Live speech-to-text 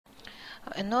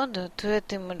In order to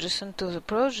add images into the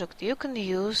project, you can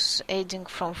use adding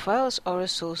from files or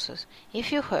resources.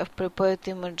 If you have prepared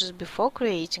images before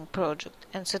creating project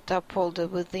and set up folder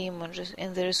with the images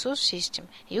in the resource system,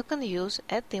 you can use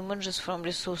Add Images from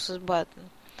Resources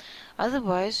button.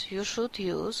 Otherwise, you should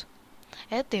use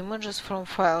Add Images from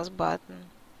Files button.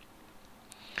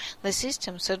 The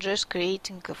system suggests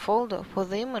creating a folder for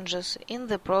the images in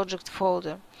the project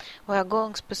folder. We are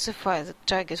going to specify the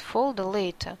target folder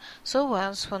later, so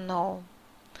once we know.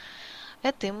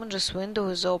 Add Images window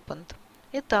is opened.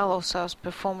 It allows us to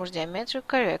perform geometric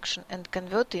correction and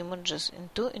convert images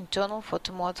into internal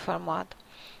PHOTOMOD format.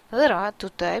 There are two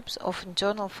types of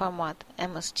internal format: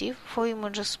 MSTIF for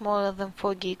images smaller than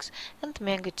 4 gigs and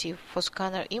MegaTIF for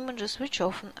scanner images which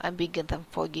often are bigger than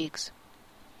 4 gigs.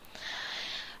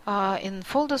 In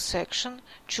Folder section,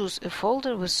 choose a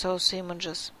folder with source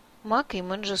images. Mark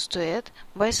images to add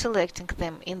by selecting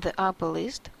them in the upper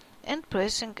list and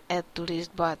pressing Add to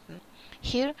List button.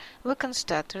 Here we can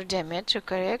start radiometric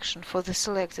correction for the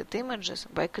selected images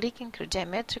by clicking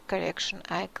radiometric correction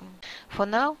icon. For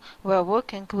now, we are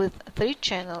working with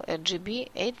 3-channel RGB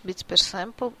 8 bits per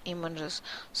sample images,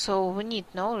 so we need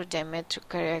no radiometric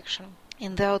correction.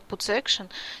 In the output section,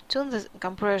 turn the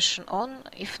compression on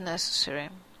if necessary.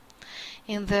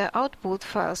 In the Output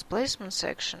Files Placement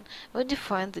section, we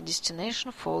define the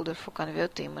destination folder for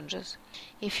convert images.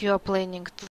 If you are planning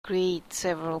to create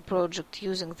several projects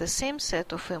using the same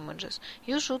set of images,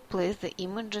 you should place the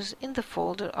images in the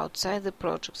folder outside the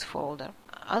projects folder.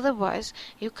 Otherwise,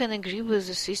 you can agree with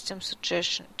the system's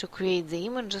suggestion to create the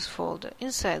images folder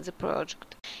inside the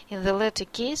project. In the latter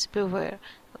case, beware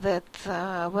that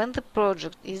when the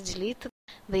project is deleted,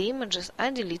 the images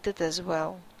are deleted as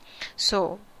well.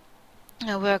 So,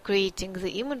 we are creating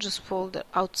the images folder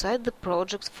outside the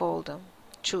project folder.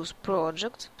 Choose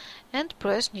Project and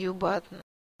press New button.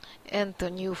 Enter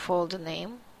new folder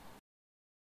name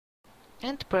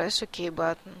and press OK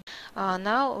button.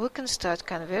 Now we can start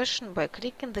conversion by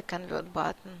clicking the Convert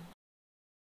button.